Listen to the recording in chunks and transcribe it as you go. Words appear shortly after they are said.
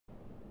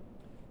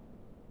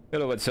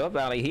Hello, what's up?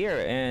 Ali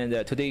here, and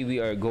today we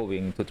are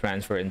going to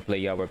transfer and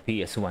play our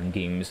PS1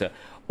 games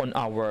on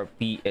our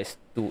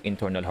PS2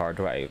 internal hard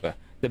drive.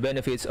 The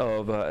benefits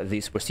of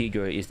this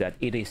procedure is that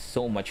it is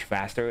so much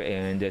faster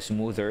and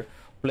smoother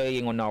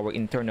playing on our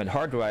internal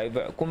hard drive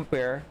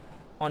compare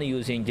on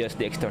using just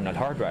the external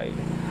hard drive.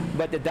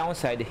 But the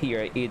downside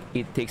here, it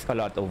takes a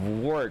lot of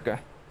work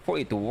for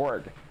it to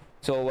work.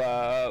 So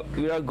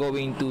we are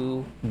going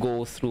to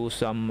go through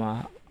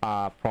some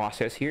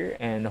process here,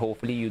 and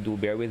hopefully you do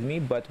bear with me,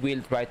 but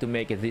we'll try to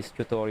make this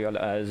tutorial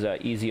as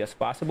easy as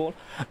possible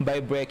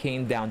by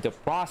breaking down the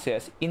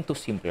process into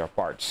simpler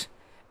parts.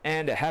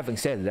 And having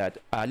said that,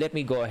 let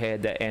me go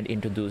ahead and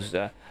introduce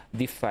the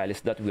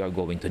files that we are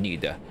going to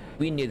need.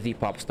 We need the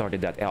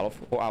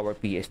Popstarter.elf for our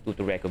PS2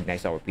 to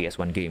recognize our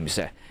PS1 games.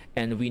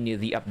 And we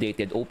need the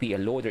updated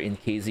OPL loader in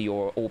case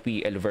your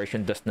OPL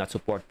version does not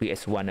support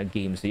PS1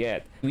 games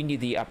yet. We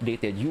need the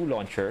updated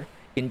U-Launcher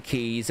in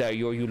case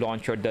your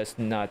U-Launcher does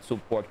not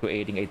support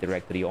creating a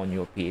directory on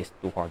your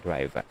PS2 hard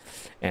drive.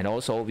 And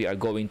also, we are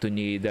going to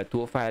need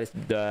two files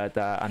that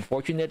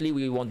unfortunately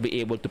we won't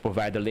be able to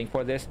provide a link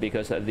for this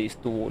because these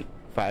two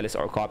files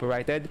are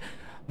copyrighted,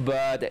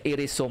 but it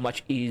is so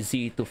much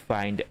easy to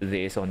find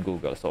this on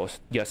Google. So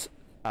just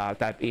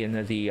type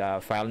in the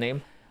file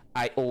name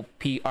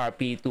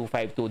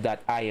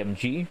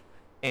ioprp252.img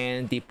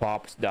and the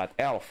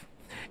pops.elf.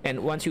 And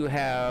once you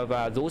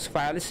have those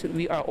files,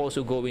 we are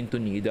also going to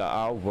need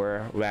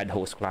our Rad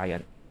Host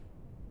Client.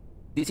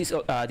 This is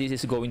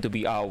going to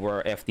be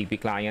our FTP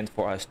client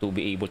for us to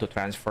be able to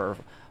transfer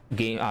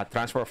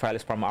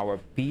files from our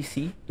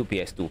PC to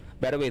PS2.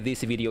 By the way,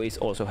 this video is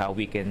also how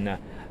we can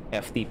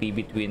FTP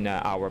between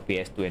our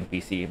PS2 and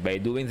PC. By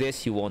doing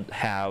this, you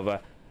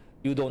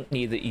don't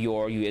need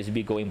your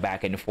USB going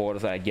back and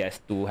forth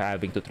just to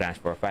having to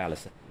transfer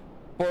files.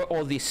 For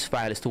all these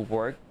files to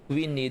work,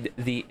 we need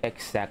the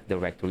exact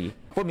directory.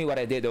 For me, what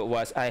I did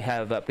was I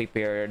have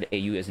prepared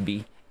a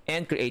USB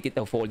and created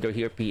a folder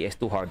here,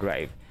 PS2 hard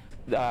drive.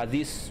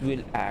 This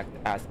will act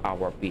as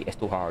our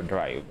PS2 hard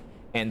drive.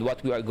 And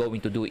what we are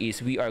going to do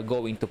is we are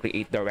going to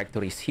create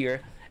directories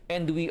here,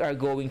 and we are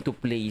going to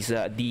place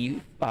the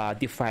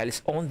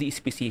files on the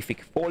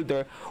specific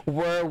folder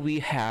where we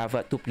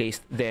have to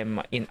place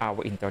them in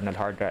our internal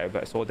hard drive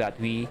so that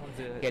we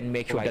can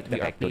make sure that we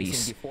are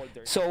placing the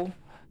folder. So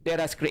let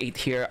us create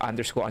here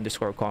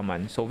 __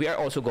 command. So we are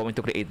also going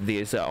to create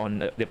this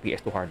on the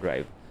PS2 hard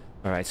drive.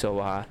 All right,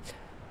 so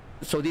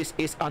this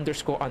is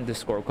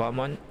 __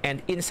 command,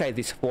 and inside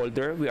this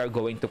folder we are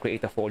going to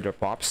create a folder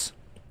pops,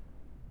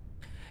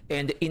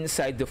 and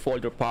inside the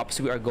folder pops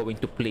we are going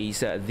to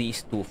place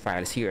these two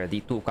files here,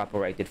 the two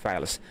copyrighted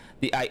files,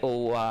 the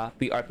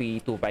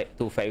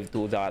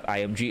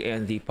ioprp252.img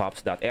and the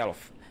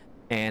pops.elf.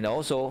 And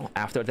also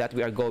after that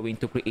we are going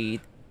to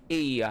create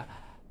a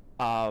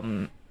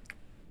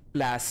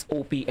plus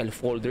OPL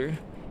folder,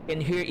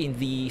 and here in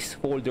this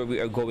folder we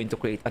are going to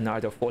create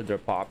another folder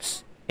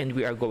pops, and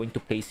we are going to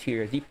place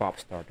here the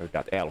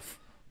Popstarter.elf.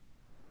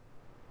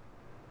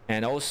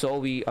 And also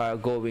we are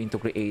going to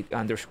create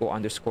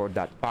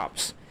 __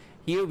 .pops.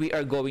 Here we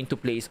are going to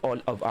place all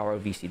of our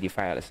VCD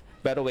files.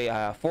 By the way,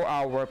 for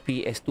our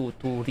PS2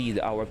 to read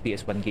our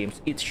PS1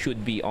 games, it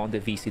should be on the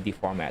VCD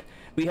format.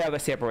 We have a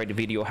separate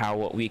video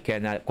how we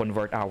can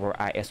convert our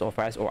ISO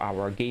files or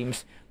our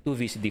games to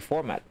VCD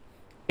format.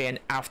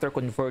 And after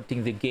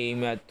converting the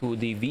game to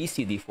the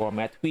VCD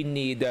format, we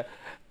need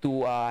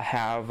to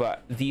have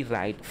the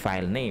right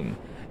file name.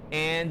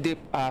 And the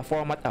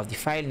format of the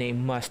file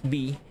name must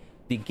be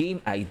the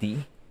game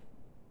ID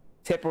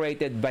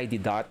separated by the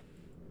dot,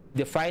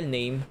 the file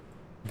name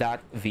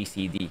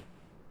 .vcd.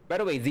 By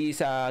the way,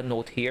 this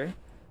note here,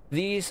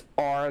 these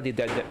are the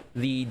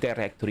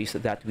directories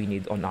that we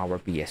need on our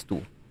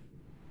PS2.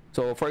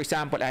 So for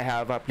example, I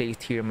have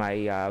placed here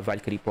my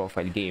Valkyrie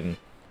profile game.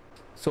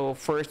 So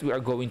first we are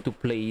going to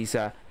place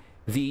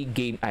the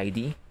game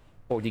ID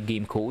or the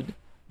game code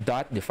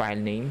dot the file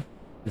name,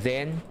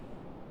 then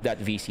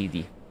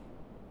 .vcd.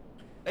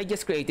 I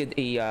just created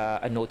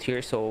a note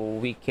here so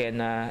we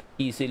can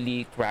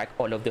easily track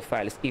all of the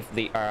files if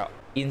they are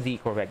in the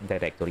correct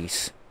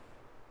directories.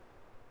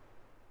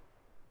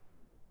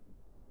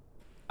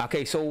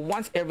 Okay, so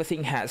once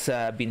everything has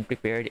been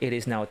prepared, it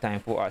is now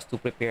time for us to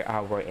prepare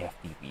our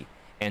FTP.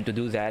 And to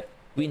do that,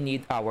 we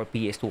need our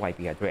PS2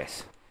 IP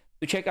address.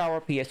 To check our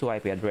PS2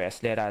 IP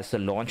address, let us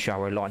launch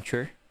our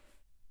launcher.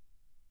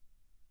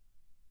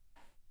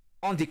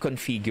 On the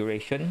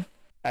configuration,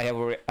 I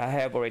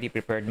have already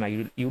prepared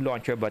my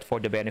U-Launcher, but for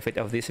the benefit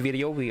of this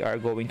video, we are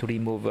going to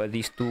remove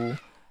these two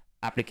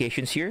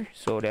applications here.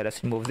 So let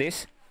us remove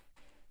this.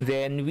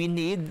 Then we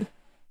need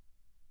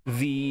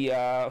the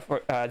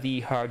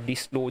hard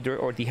disk loader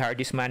or the hard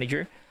disk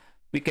manager.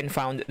 We can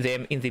find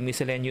them in the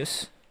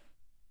miscellaneous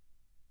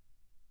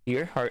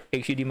here,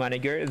 HDD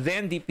manager.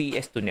 Then the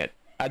PS2net,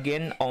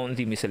 again on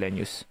the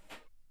miscellaneous.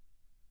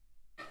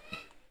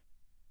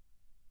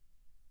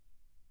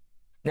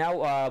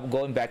 Now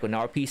going back on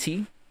our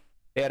PC,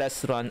 let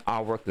us run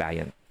our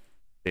client,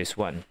 this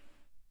one.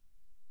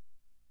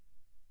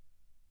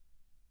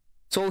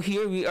 So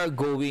here we are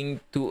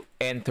going to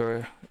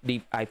enter the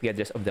IP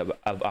address of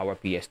our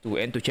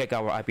PS2, and to check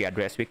our IP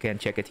address, we can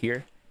check it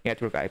here,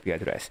 network IP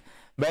address.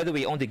 By the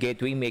way, on the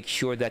gateway, make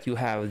sure that you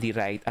have the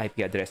right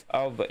IP address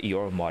of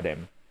your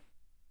modem,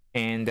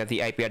 and that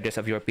the IP address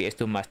of your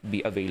PS2 must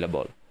be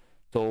available.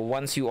 So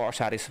once you are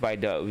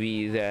satisfied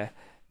with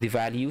the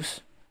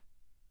values,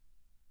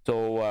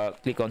 so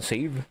click on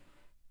save,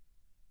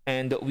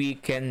 and we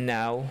can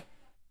now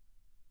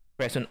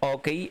press on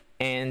OK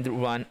and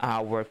run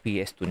our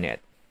PS2 net.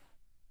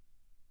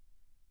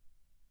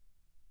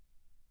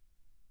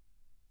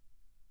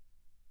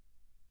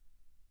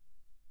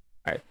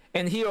 Alright,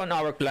 and here on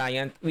our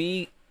client,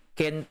 we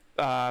can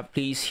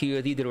place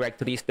here the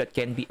directories that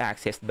can be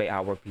accessed by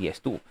our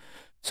PS2.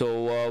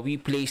 So we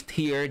placed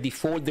here the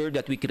folder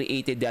that we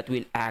created that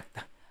will act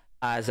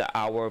as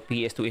our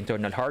PS2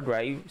 internal hard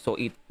drive, so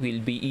it will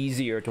be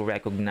easier to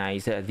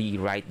recognize the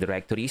right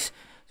directories.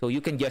 So you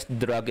can just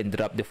drag and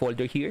drop the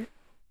folder here.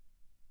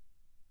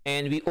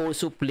 And we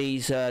also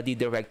place the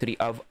directory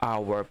of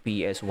our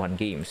PS1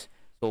 games.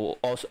 So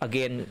also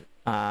again,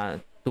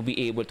 to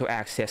be able to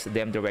access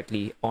them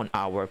directly on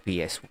our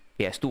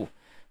PS2.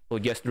 So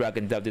just drag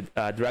and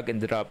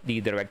drop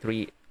the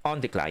directory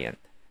on the client.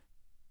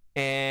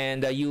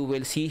 And you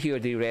will see here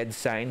the red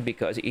sign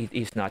because it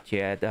is not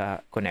yet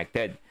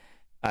connected.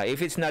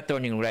 If it's not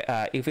turning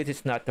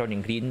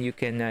green, you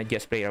can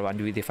just play around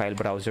with the file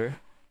browser,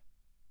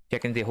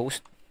 checking the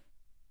host.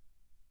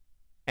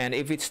 And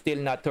if it's still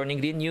not turning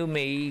green, you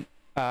may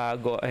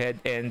go ahead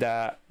and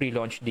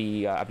relaunch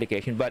the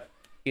application, but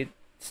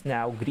it's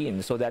now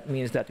green. So that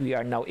means that we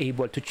are now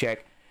able to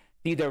check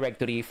the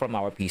directory from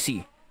our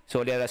PC.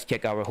 So let us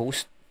check our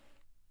host,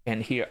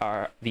 and here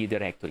are the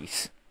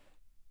directories.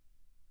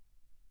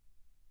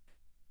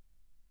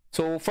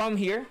 So from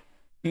here,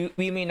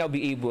 we may now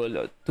be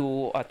able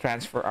to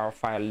transfer our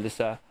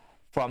files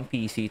from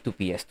PC to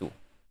PS2.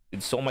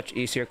 It's so much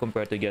easier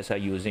compared to just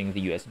using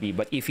the USB.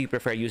 But if you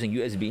prefer using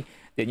USB,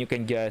 then you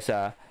can just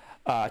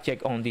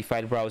check on the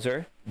file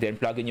browser, then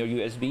plug in your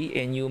USB,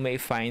 and you may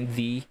find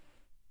the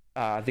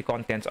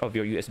contents of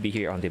your USB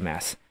here on the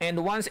mask.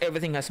 And once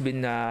everything has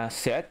been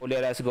set,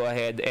 let us go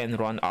ahead and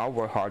run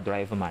our hard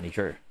drive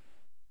manager.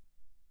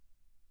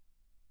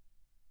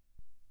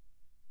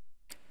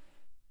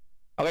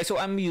 Okay, so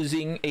I'm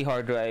using a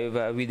hard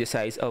drive with the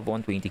size of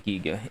 120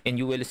 gig, and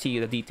you will see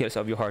the details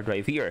of your hard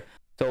drive here.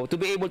 So to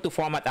be able to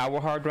format our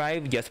hard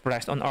drive, just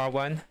press on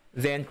R1,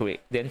 then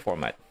create, then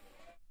format,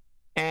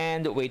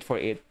 and wait for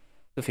it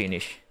to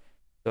finish.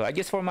 So I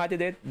just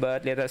formatted it,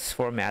 but let us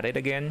format it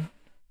again.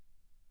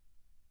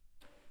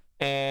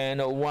 And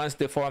once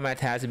the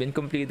format has been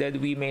completed,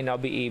 we may now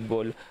be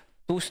able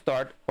to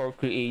start or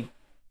create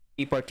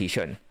a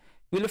partition.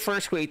 We'll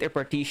first create a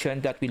partition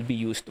that will be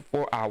used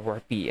for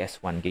our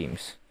PS1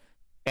 games.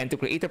 And to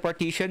create a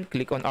partition,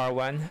 click on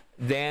R1,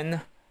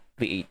 then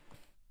create.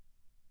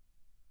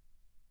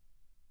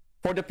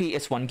 For the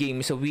PS1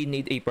 games, we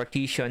need a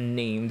partition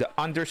named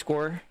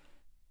underscore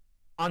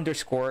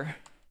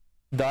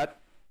dot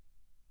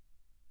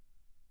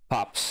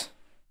pops.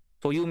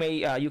 So you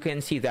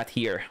can see that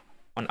here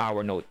on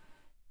our note.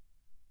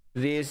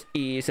 This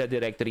is a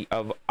directory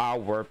of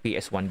our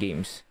PS1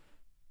 games.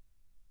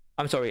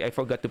 I'm sorry, I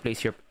forgot to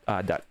place your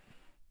dot.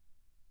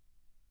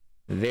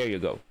 There you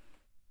go.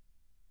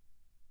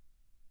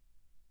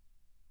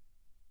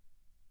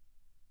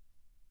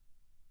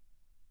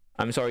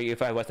 I'm sorry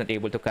if I wasn't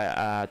able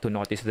to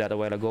notice that a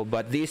while ago,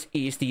 but this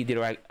is the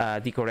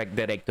correct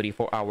directory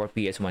for our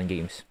PS1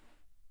 games.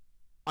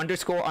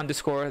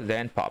 Underscore,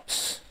 then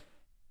pops.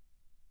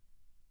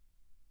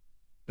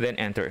 Then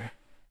enter.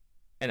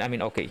 And I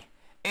mean, okay.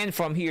 And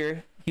from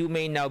here, you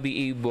may now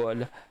be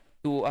able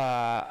to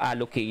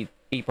allocate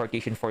a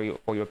partition for your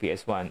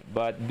PS1,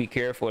 but be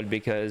careful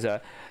because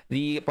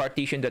the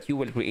partition that you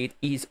will create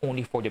is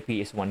only for the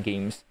PS1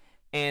 games,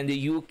 and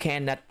you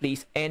cannot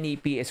place any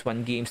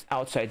PS1 games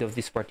outside of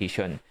this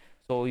partition.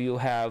 So you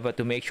have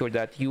to make sure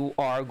that you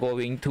are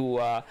going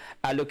to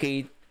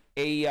allocate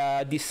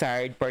a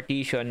desired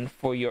partition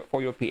for your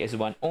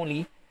PS1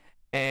 only,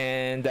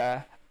 and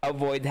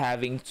avoid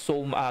having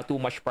too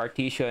much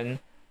partition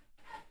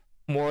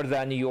more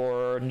than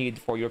your need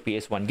for your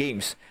PS1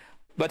 games.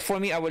 But for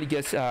me, I will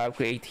just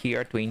create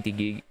here 20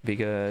 gig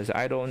because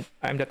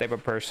I'm the type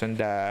of person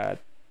that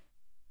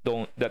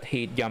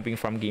hate jumping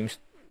from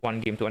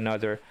one game to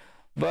another.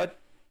 But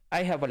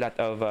I have a lot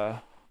of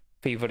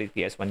favorite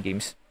PS1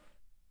 games,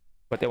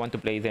 but I want to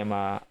play them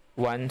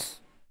one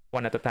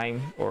at a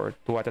time, or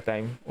two at a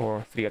time,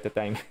 or three at a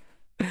time.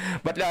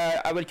 But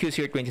I will choose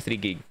here 23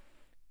 gig,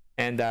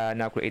 and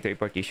now create a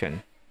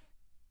partition.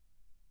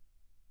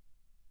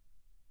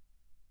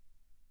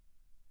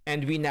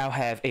 And we now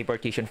have a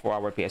partition for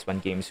our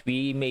PS1 games.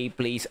 We may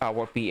place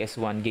our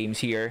PS1 games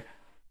here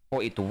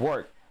for it to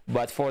work.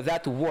 But for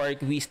that to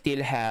work, we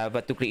still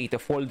have to create a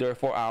folder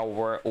for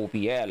our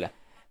OPL.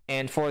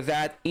 And for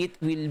that, it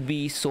will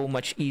be so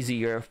much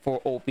easier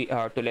for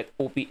OPL to let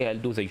OPL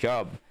do the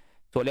job.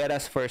 So let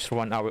us first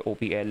run our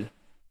OPL.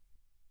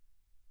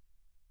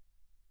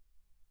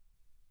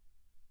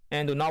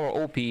 And on our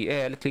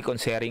OPL, click on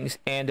settings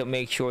and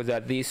make sure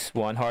that this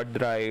one, hard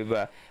drive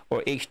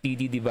or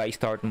HDD device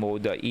start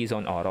mode, is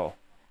on auto.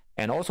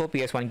 And also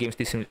PS1 games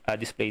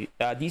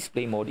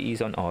display mode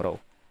is on auto.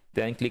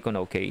 Then click on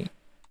OK.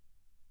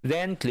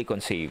 Then click on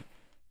save.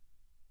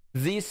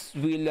 This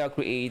will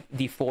create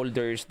the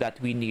folders that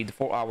we need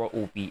for our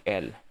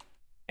OPL.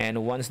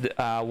 And once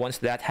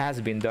that has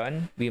been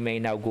done, we may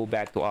now go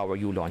back to our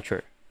U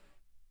launcher.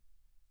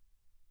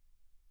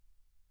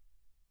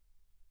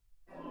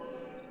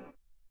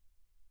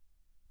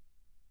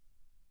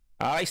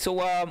 Alright,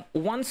 so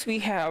once we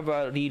have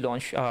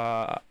relaunched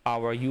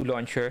our U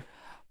launcher,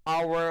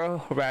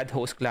 our Rad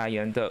Host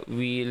Client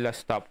will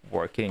stop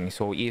working.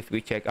 So if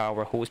we check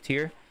our host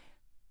here,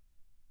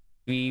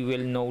 we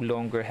will no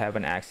longer have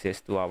an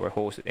access to our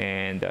host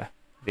and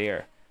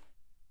there.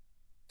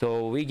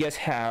 So we just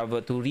have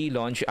to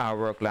relaunch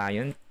our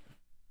client.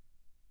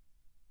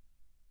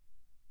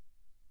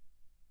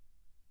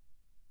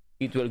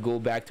 It will go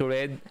back to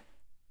red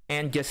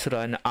and just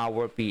run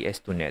our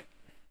PS2 net.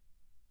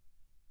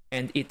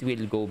 And it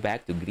will go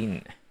back to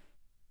green.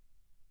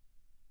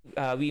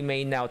 We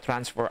may now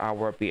transfer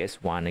our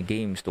PS1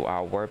 games to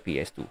our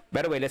PS2.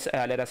 By the way,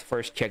 let us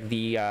first check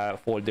the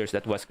folders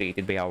that was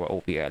created by our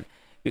OPL.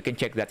 You can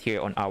check that here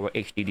on our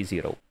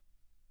HDD0.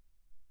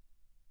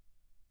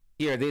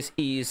 Here, this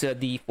is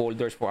the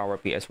folders for our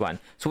PS1.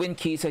 So in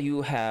case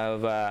you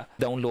have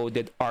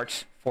downloaded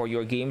arts for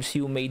your games,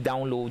 you may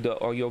download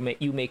or you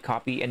may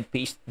copy and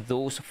paste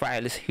those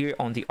files here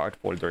on the art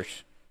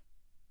folders.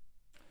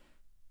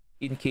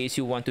 In case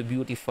you want to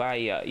beautify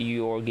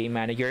your game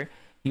manager,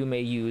 you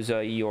may use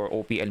your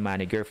OPL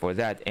manager for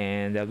that.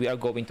 And we are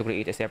going to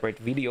create a separate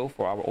video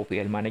for our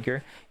OPL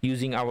manager.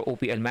 Using our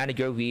OPL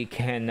manager, we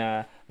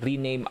can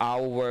rename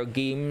our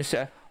games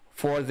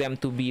for them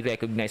to be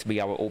recognized by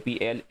our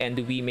OPL, and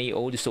we may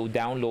also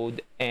download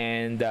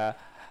and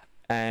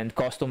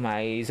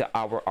customize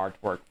our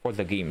artwork for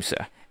the games.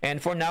 And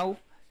for now,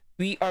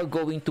 we are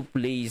going to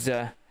place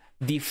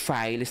the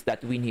files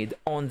that we need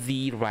on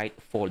the right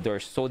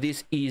folders. So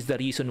this is the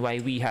reason why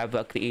we have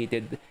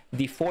created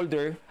the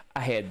folder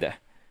ahead.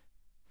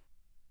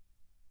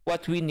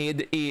 What we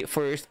need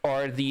first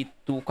are the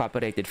two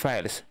copyrighted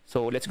files.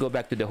 So let's go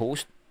back to the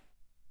host,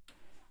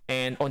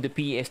 and on the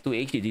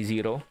PS2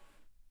 HDD0,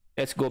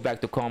 let's go back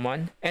to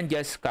common and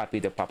just copy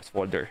the POPS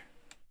folder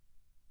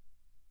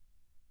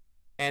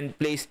and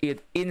place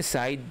it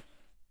inside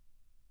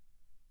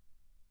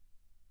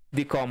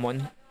the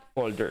common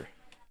folder.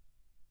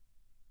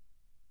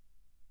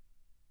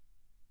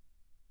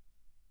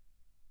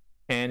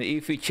 And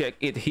if we check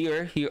it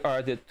here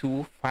are the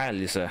two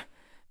files.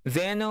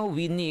 Then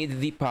we need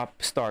the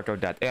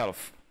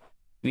Popstarter.elf.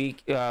 We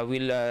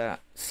will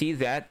see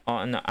that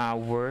on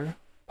our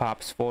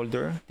POPS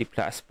folder, the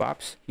plus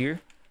POPS here.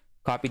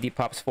 Copy the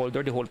POPS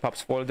folder, the whole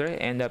POPS folder,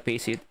 and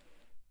paste it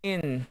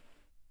in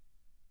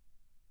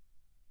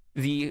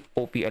the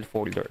OPL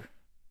folder.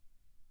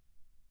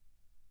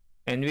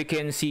 And we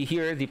can see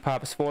here the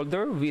POPS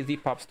folder with the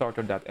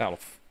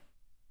Popstarter.elf.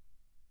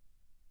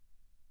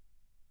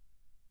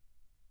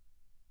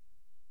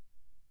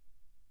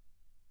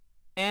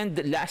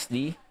 And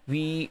lastly,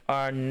 we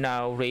are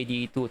now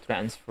ready to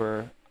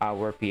transfer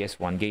our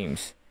PS1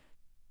 games.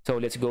 So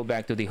let's go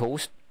back to the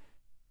host,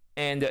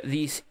 and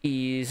this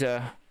is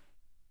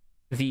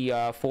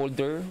the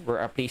folder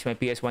where I place my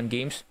PS1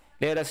 games.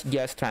 Let us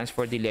just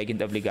transfer the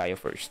Legend of Ligaya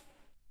first.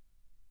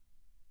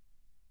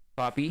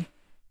 Copy.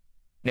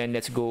 Then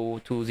let's go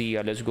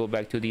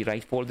back to the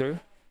right folder,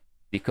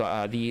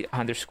 the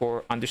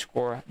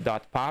underscore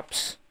dot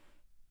pops,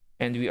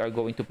 and we are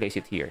going to place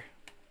it here.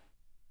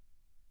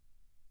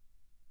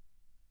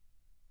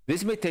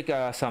 This may take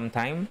some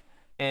time,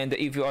 and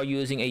if you are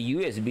using a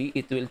USB,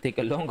 it will take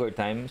a longer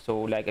time.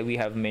 So like we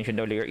have mentioned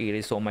earlier, it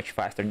is so much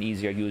faster and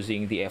easier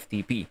using the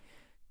FTP.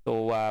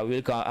 So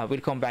we'll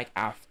come back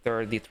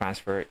after the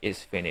transfer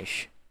is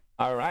finished.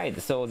 All right,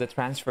 so the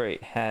transfer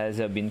has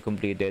been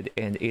completed,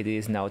 and it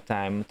is now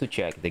time to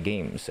check the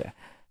games.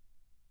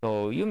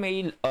 So you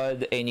may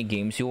add any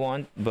games you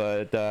want,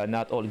 but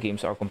not all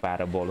games are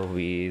compatible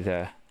with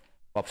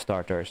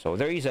Popstarter. So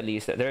there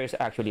is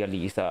actually a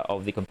list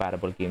of the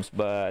compatible games,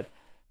 but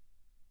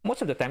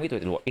most of the time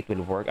it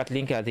will work. I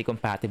think the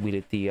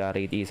compatibility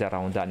rate is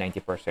around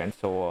 90%.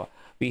 So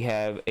we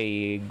have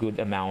a good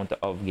amount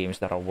of games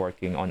that are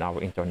working on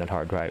our internal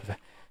hard drive.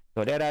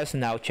 So let us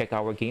now check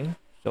our game.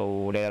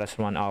 So let us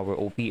run our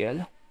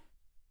OPL.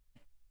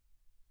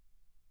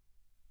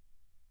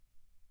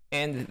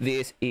 And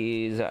this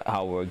is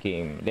our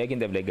game,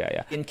 Legend of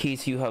Ligaya. In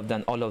case you have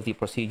done all of the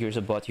procedures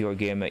but your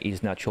game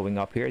is not showing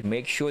up here,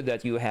 make sure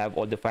that you have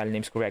all the file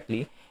names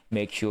correctly.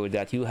 Make sure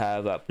that you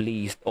have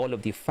placed all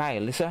of the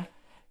files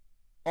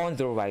on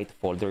the right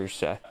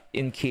folders.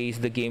 In case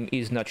the game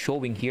is not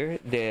showing here,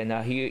 then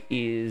here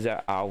is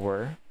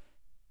our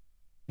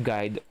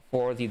guide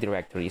for the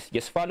directories.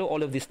 Just follow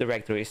all of these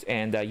directories,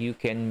 and you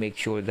can make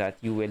sure that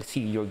you will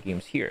see your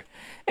games here.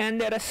 And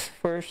let us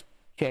first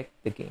check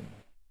the game.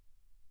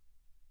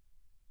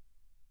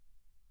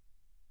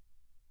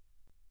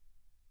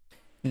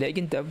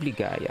 Legend of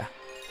Ligaya.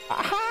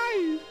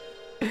 Hi!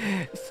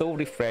 So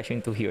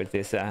refreshing to hear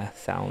this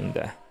sound.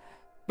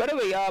 By the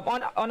way,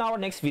 on our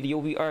next video,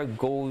 we are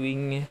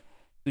going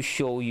to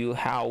show you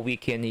how we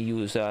can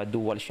use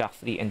DualShock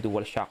 3 and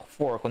DualShock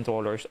 4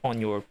 controllers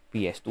on your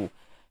PS2.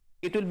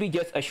 It will be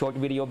just a short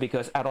video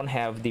because I don't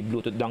have the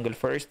Bluetooth dongle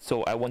first,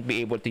 so I won't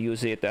be able to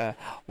use it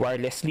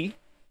wirelessly.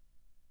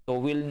 So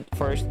we'll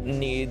first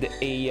need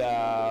a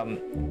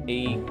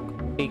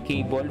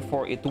cable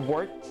for it to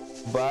work.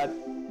 But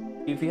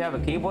if you have a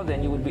cable,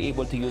 then you will be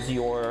able to use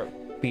your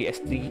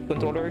PS3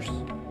 controllers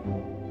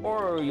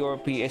or your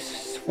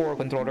PS4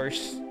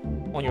 controllers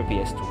on your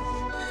PS2.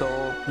 So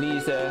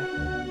please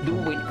do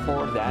wait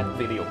for that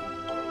video.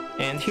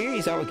 And here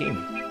is our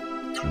game.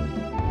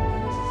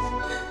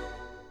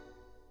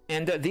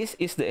 And this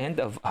is the end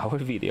of our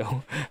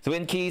video. So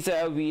in case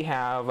we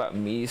have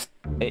missed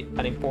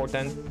an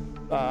important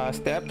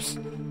steps,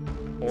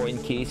 or in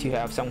case you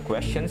have some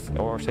questions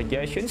or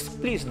suggestions,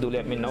 please do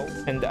let me know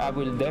and I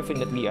will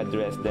definitely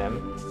address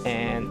them.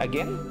 And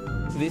again,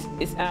 this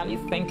is Ali.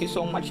 Thank you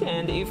so much,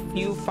 and if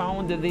you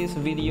found this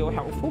video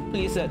helpful,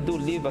 please do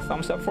leave a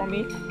thumbs up for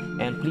me,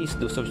 and please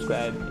do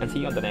subscribe, and see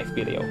you on the next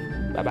video.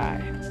 Bye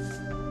bye.